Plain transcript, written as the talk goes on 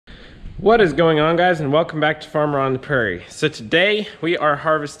What is going on, guys, and welcome back to Farmer on the Prairie. So today we are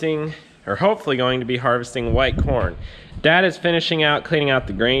harvesting, or hopefully going to be harvesting, white corn. Dad is finishing out cleaning out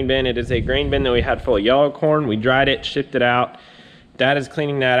the grain bin. It is a grain bin that we had full of yellow corn. We dried it, shipped it out. Dad is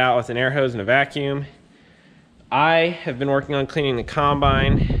cleaning that out with an air hose and a vacuum. I have been working on cleaning the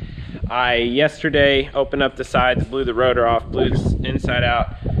combine. I yesterday opened up the sides, blew the rotor off, blew this inside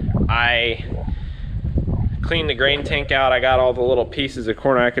out. I cleaned the grain tank out. I got all the little pieces of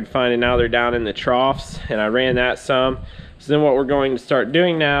corn I could find, and now they're down in the troughs, and I ran that some. So then what we're going to start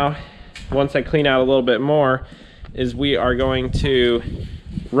doing now, once I clean out a little bit more, is we are going to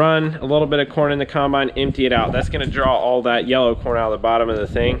run a little bit of corn in the combine, empty it out. That's going to draw all that yellow corn out of the bottom of the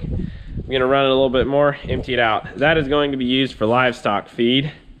thing. I'm going to run it a little bit more, empty it out. That is going to be used for livestock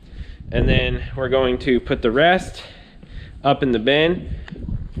feed. And then we're going to put the rest up in the bin.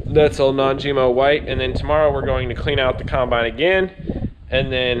 That's all non-GMO white. And then tomorrow we're going to clean out the combine again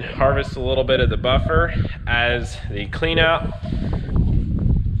and then harvest a little bit of the buffer as the clean out.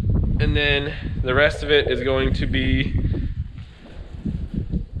 And then the rest of it is going to be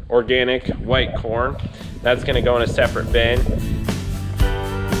organic white corn. That's going to go in a separate bin.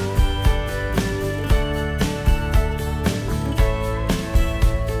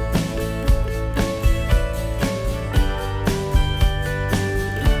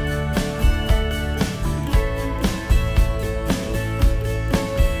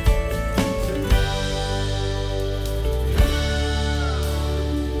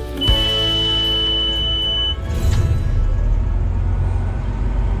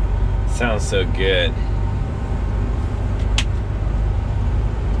 Sounds so good.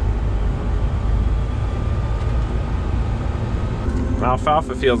 My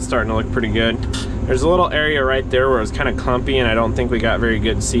alfalfa field's starting to look pretty good. There's a little area right there where it's kind of clumpy, and I don't think we got very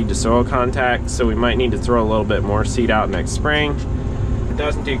good seed to soil contact, so we might need to throw a little bit more seed out next spring. If it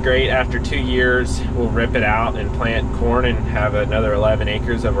doesn't do great after 2 years, we'll rip it out and plant corn and have another 11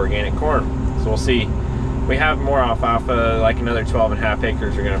 acres of organic corn. So we'll see. We have more alfalfa, like another 12.5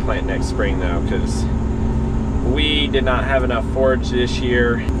 acres we're going to plant next spring though, because we did not have enough forage this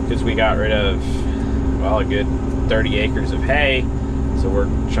year because we got rid of, well, a good 30 acres of hay. So we're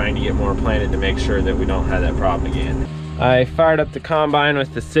trying to get more planted to make sure that we don't have that problem again. I fired up the combine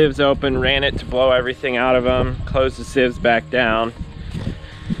with the sieves open, ran it to blow everything out of them, closed the sieves back down.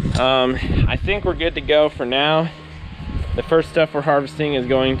 I think we're good to go for now. The first stuff we're harvesting is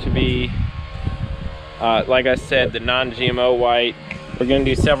going to be like I said, the non-GMO white. We're gonna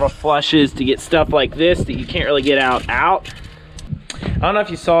do several flushes to get stuff like this that you can't really get out. I don't know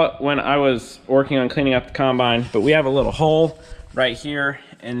if you saw it when I was working on cleaning up the combine, but we have a little hole right here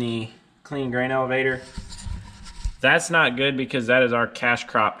in the clean grain elevator. That's not good because that is our cash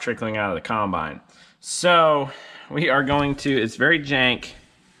crop trickling out of the combine. So we are going to, it's very jank,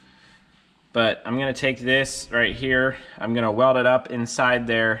 but I'm gonna take this right here, I'm gonna weld it up inside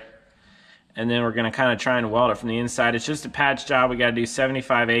there, and then we're gonna kind of try and weld it from the inside. It's just a patch job. We gotta do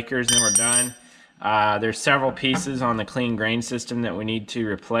 75 acres and we're done. There's several pieces on the clean grain system that we need to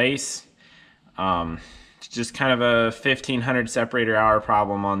replace. It's just kind of a 1500 separator hour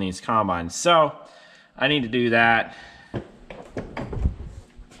problem on these combines. So I need to do that.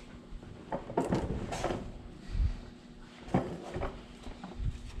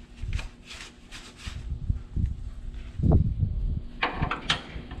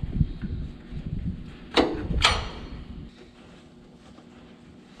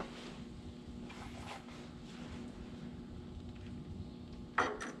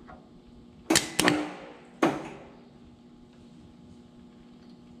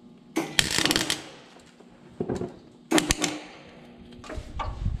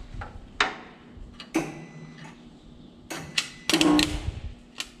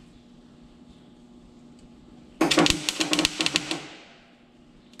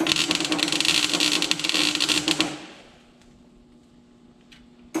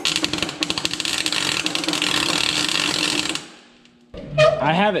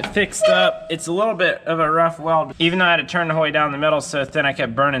 I have it fixed up. It's a little bit of a rough weld. Even though I had to turn the whole way down the middle so thin, I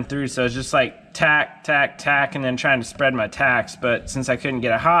kept burning through. So it's just like tack, tack, tack, and then trying to spread my tacks. But since I couldn't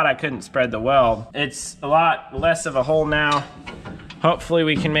get it hot, I couldn't spread the weld. It's a lot less of a hole now. Hopefully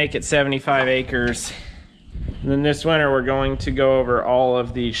we can make it 75 acres. And then this winter we're going to go over all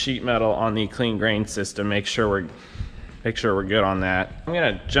of the sheet metal on the clean grain system. Make sure we're good on that. I'm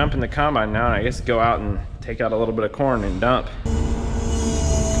gonna jump in the combine now and I guess go out and take out a little bit of corn and dump.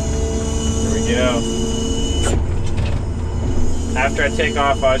 There we go. After I take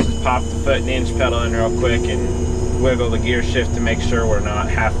off, I just pop the foot and inch pedal in real quick and wiggle the gear shift to make sure we're not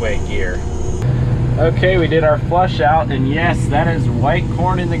halfway gear. Okay, we did our flush out, and yes, that is white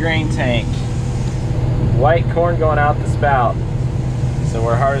corn in the grain tank. White corn going out the spout. So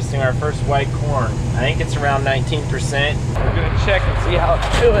we're harvesting our first white corn. I think it's around 19%. We're gonna check and see how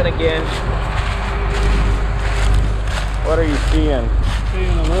it's doing again. What are you seeing?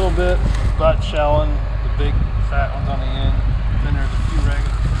 Seeing a little bit butt shelling, the big fat ones on the end. Then there's a few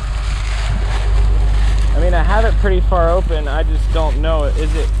regular. I mean, I have it pretty far open. I just don't know.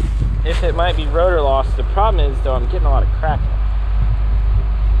 If it might be rotor loss. The problem is though, I'm getting a lot of cracking.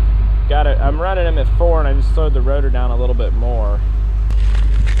 I'm running them at 4 and I just slowed the rotor down a little bit more.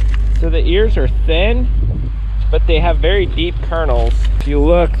 So the ears are thin, but they have very deep kernels. If you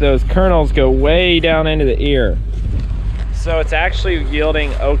look, those kernels go way down into the ear. So it's actually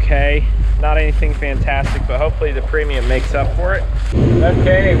yielding okay. Not anything fantastic, but hopefully the premium makes up for it.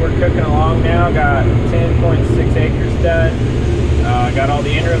 Okay, we're cooking along now. Got 10.6 acres done. Got all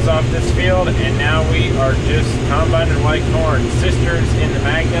the inrows off this field, and now we are just combining white corn. Sister's in the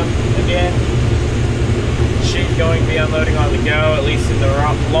Magnum again. She's going to be unloading on the go, at least in the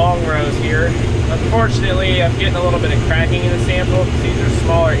long rows here. Unfortunately, I'm getting a little bit of cracking in the sample because these are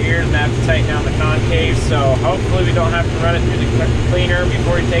smaller ears and I have to tighten down the concave, so hopefully we don't have to run it through the cleaner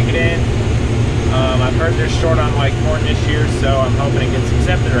before we take it in. I've heard they're short on white corn this year, so I'm hoping it gets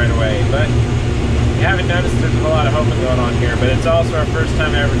accepted right away. But you haven't noticed there's a whole lot of hoping going on here, but it's also our first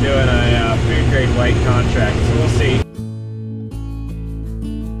time ever doing a food grade white contract, so we'll see.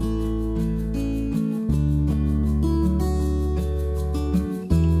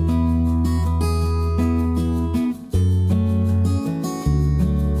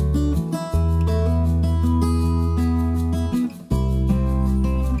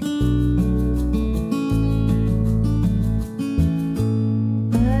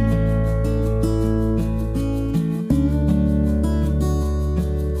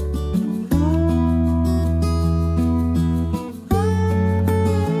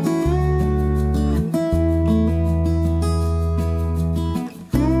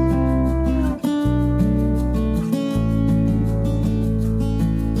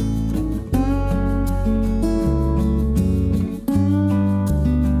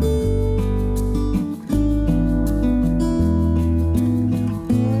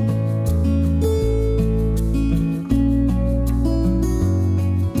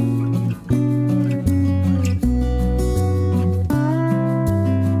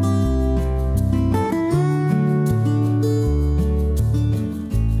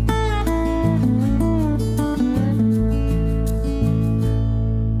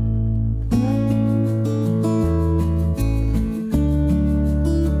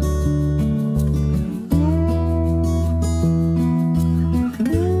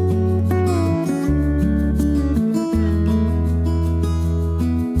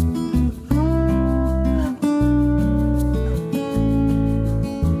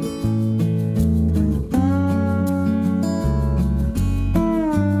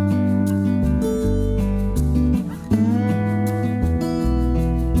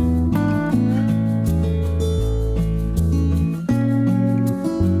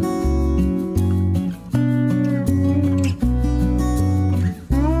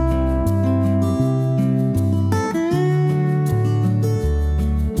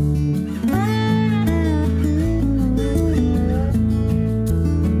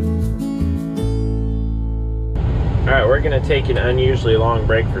 We're gonna take an unusually long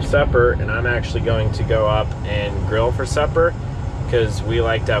break for supper, and I'm actually going to go up and grill for supper because we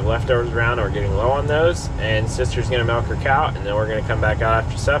like to have leftovers around and we're getting low on those, and Sister's gonna milk her cow, and then we're gonna come back out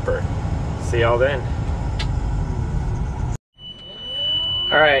after supper. See y'all then.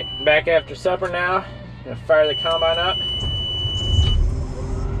 All right, back after supper now. Gonna fire the combine up.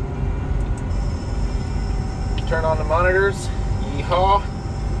 Turn on the monitors. Yeehaw.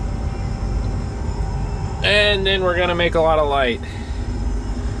 And then we're gonna make a lot of light.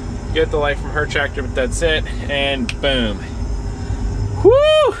 Get the light from her tractor, but that's it. And boom.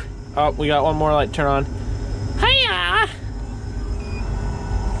 Whoo! Oh, we got one more light to turn on. Hiya!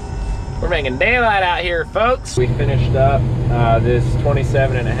 We're making daylight out here, folks. We finished up this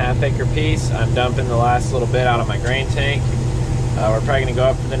 27.5 acre piece. I'm dumping the last little bit out of my grain tank. We're probably gonna go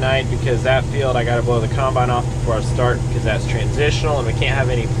up for the night because that field I gotta blow the combine off before I start because that's transitional and we can't have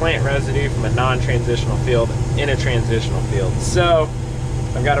any plant residue from a non-transitional field in a transitional field. So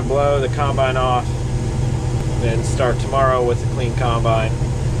I've got to blow the combine off and start tomorrow with a clean combine,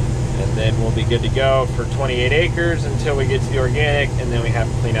 and then we'll be good to go for 28 acres until we get to the organic, and then we have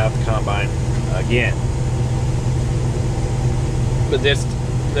to clean out the combine again. But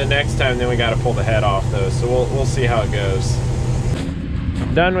the next time then we got to pull the head off though, so we'll see how it goes.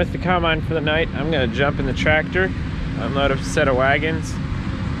 Done with the combine for the night. I'm gonna jump in the tractor, unload a set of wagons,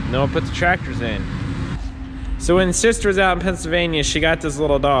 and then we'll put the tractors in. So when sister was out in Pennsylvania, she got this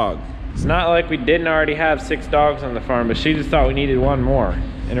little dog. It's not like we didn't already have 6 dogs on the farm, but she just thought we needed one more,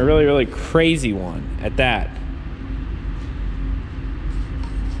 and a really, really crazy one at that.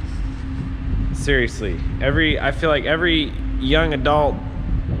 Seriously, I feel like every young adult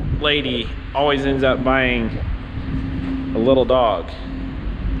lady always ends up buying a little dog.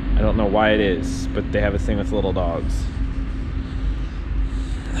 I don't know why it is, but they have a thing with little dogs.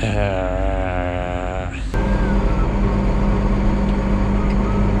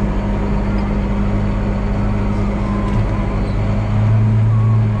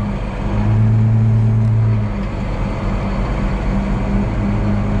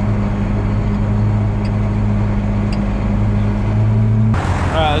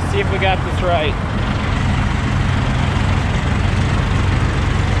 Let's see if we got this right.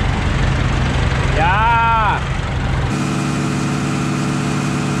 Yeah!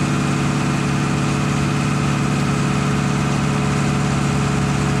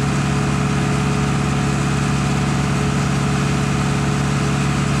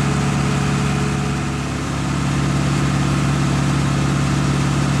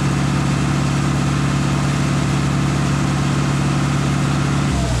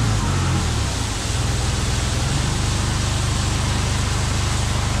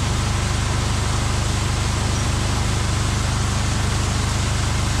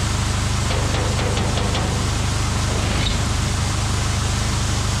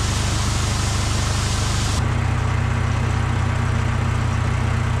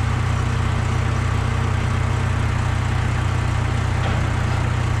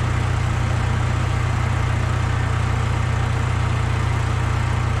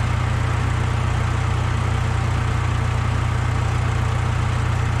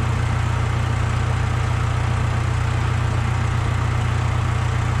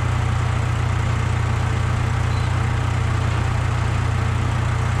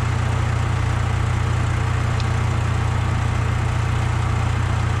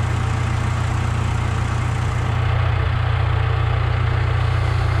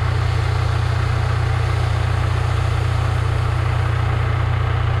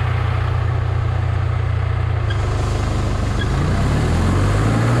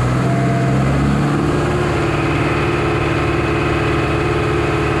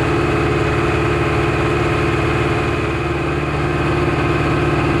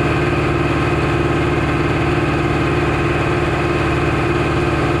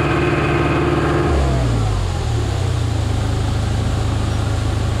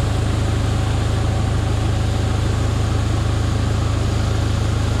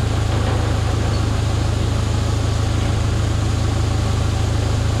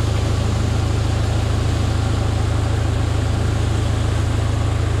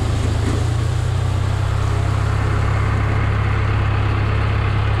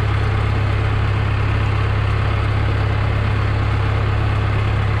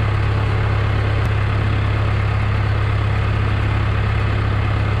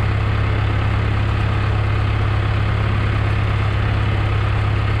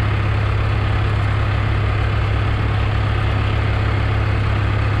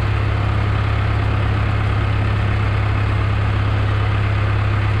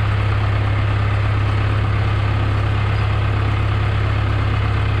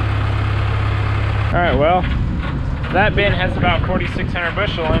 Alright, well, that bin has about 4,600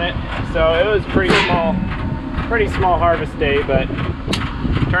 bushel in it, so it was pretty small harvest day. But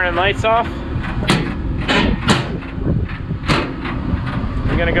turning lights off,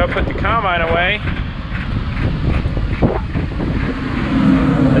 I'm gonna go put the combine away,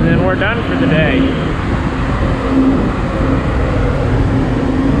 and then we're done for the day.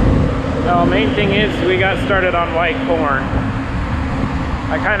 The main thing is we got started on white corn.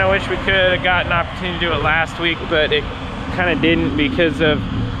 I kind of wish we could have gotten an opportunity to do it last week, but it kind of didn't because of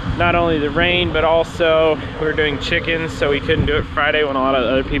not only the rain, but also we were doing chickens, so we couldn't do it Friday when a lot of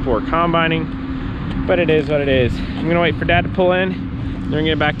other people were combining. But it is what it is. I'm gonna wait for Dad to pull in, then we're gonna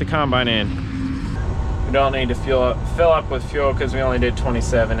get back to combine in. We don't need to fill up with fuel because we only did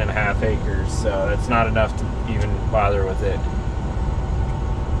 27.5 acres, so it's not enough to even bother with it.